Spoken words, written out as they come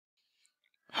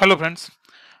Hello friends,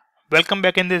 welcome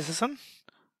back in this session.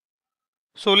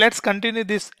 So let's continue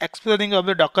this exploring of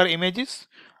the Docker images.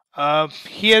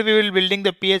 Here we will building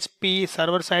the PHP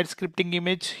server-side scripting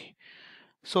image.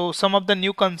 So some of the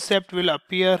new concept will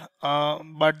appear,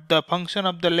 but the function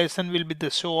of the lesson will be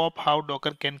the show up how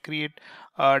Docker can create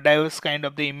diverse kind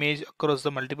of the image across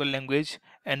the multiple language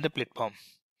and the platform.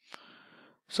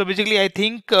 So basically, I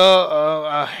think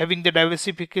having the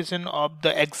diversification of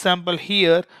the example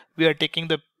here, we are taking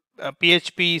the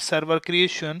PHP server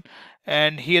creation,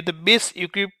 and here the base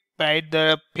equip by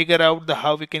the figure out the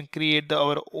how we can create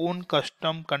our own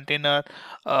custom container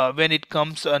when it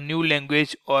comes a new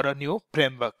language or a new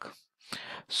framework.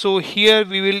 So here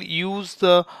we will use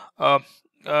the uh,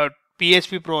 uh,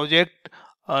 PHP project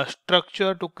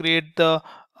structure to create the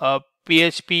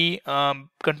PHP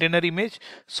container image.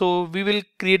 So we will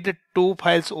create the two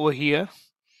files over here.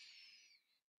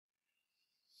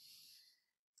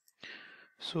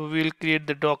 So we will create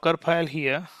the Docker file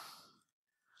here,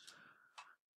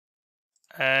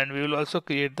 and we will also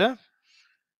create the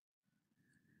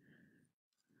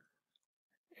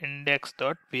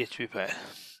index.php file.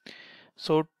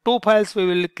 So two files we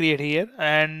will create here,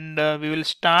 and we will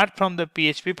start from the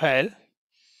PHP file.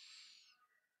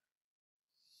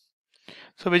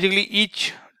 So basically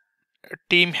each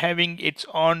team having its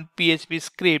own PHP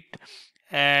script,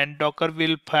 and Docker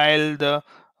will file the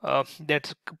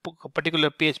that particular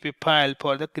PHP file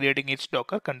for the creating its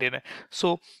Docker container.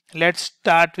 So let's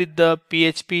start with the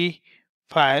PHP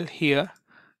file here.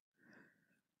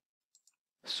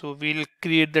 So we'll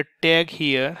create the tag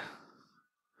here.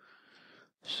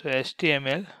 So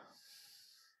HTML,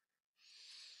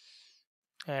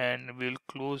 and we'll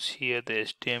close here the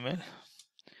HTML.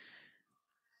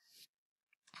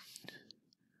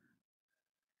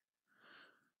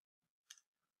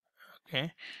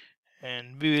 Okay,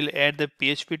 and we will add the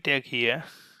PHP tag here,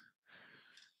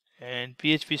 and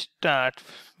PHP start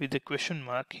with the question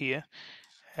mark here,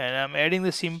 and I'm adding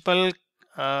the simple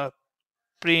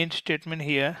print statement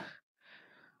here.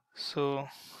 So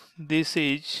this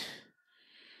is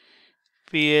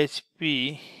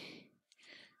PHP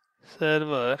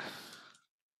server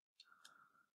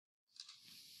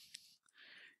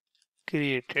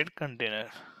created container.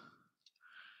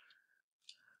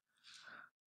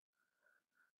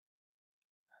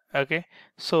 Okay,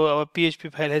 so our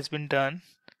PHP file has been done.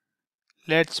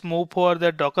 Let's move for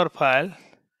the Docker file.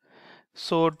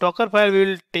 So Docker file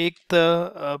will take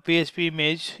the PHP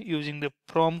image using the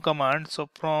from command. So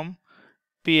from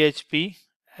PHP,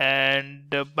 and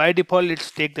by default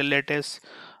it's take the latest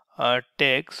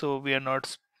tag, so we are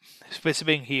not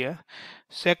specifying here.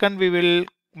 Second, we will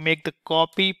make the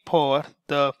copy for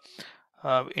the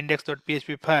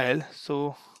index.php file.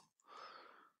 So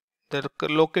the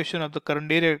location of the current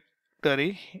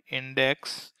directory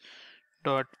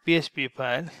index.php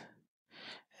file,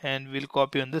 and we'll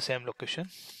copy on the same location.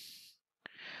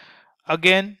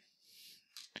 Again,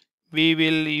 we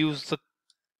will use the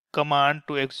command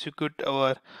to execute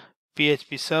our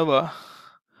PHP server.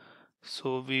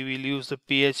 So we will use the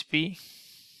PHP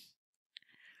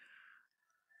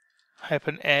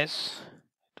 -s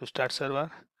to start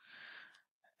server,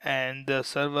 and the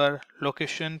server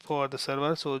location for the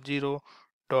server, so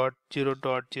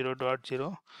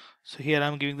 0.0.0.0. So here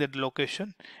I'm giving that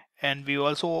location, and we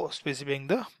also specifying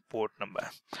the port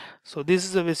number. So this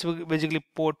is a basically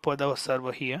port for the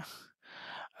server here.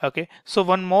 Okay, so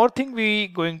one more thing we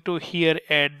going to here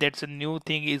add, that's a new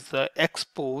thing, is the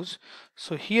expose.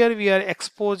 So here we are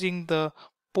exposing the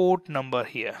port number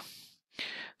here.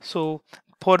 So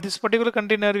for this particular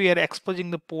container, we are exposing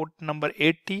the port number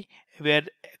 80, where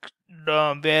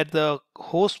the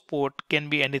host port can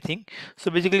be anything.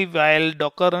 So basically, while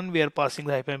Docker run, we are passing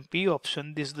the -p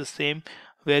option. This is the same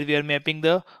where we are mapping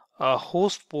the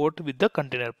host port with the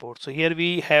container port. So here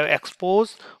we have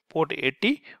exposed port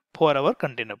 80 for our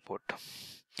container port.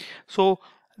 So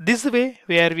this way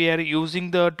where we are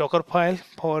using the Docker file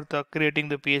for the creating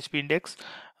the PHP index,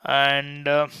 and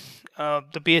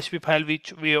the PHP file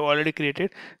which we have already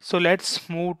created. So let's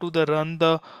move to the run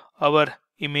the our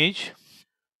image.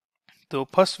 So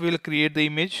first we'll create the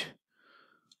image,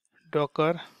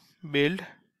 Docker build,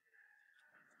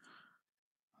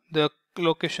 the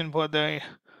location for the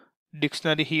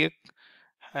dictionary here,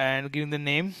 and giving the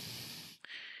name.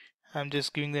 I'm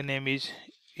just giving the name is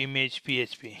image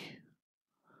PHP.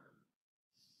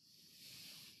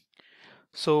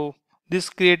 So this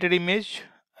created image,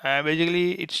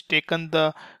 basically it's taken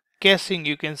the caching,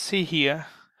 you can see here,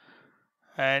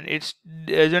 and it's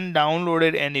doesn't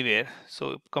downloaded anywhere, so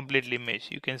completely image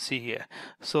you can see here.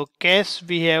 So cache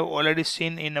we have already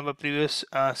seen in our previous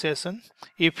session.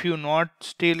 If you not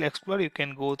still explore, you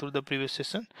can go through the previous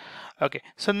session. Okay,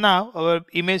 so now our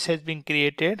image has been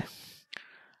created.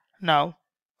 Now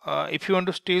if you want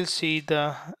to still see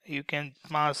the, you can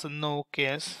pass no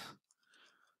cache.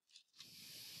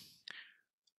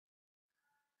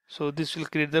 So this will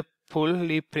create the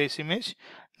fully fresh image.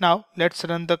 Now let's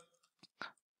run the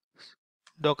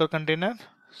Docker container.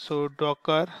 So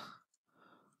Docker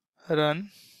run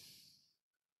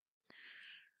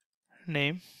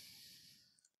name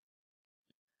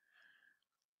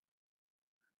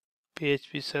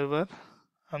PHP server.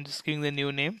 I'm just giving the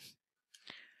new name.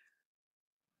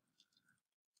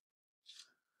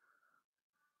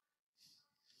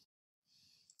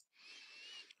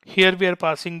 Here we are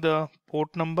passing the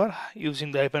port number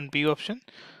using the -p option.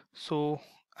 So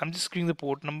I'm just giving the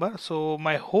port number. So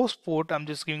my host port, I'm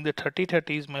just giving the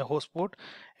 3030 is my host port,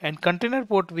 and container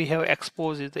port we have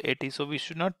exposed is the 80. So we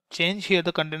should not change here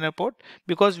the container port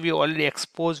because we already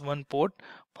exposed one port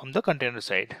from the container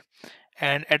side.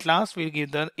 And at last we'll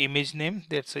give the image name,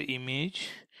 that's a image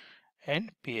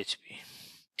and PHP.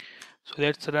 So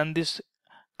let's run this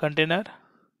container.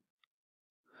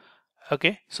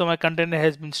 Okay, so my container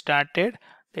has been started.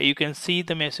 You can see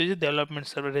the message development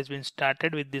server has been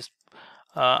started with this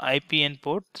IP and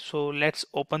port. So let's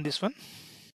open this one.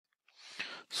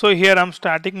 So here I'm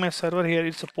starting my server. Here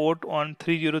it's a port on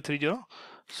 3030.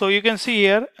 So you can see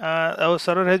here our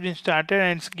server has been started,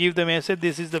 and give the message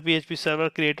this is the PHP server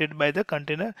created by the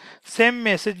container. Same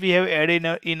message we have added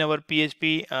in our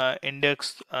PHP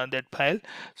index that file.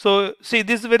 So see,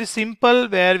 this is very simple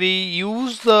where we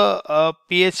use the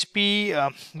PHP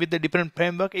with the different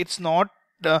framework. It's not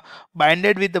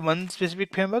binded with the one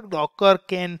specific framework. Docker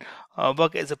can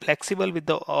work as a flexible with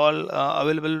the all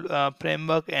available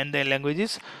framework and the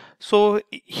languages. So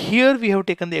here we have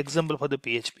taken the example for the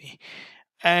PHP.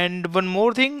 And one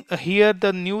more thing, here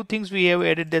the new things we have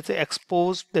added, that's a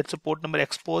expose, that's a port number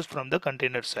exposed from the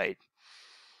container side.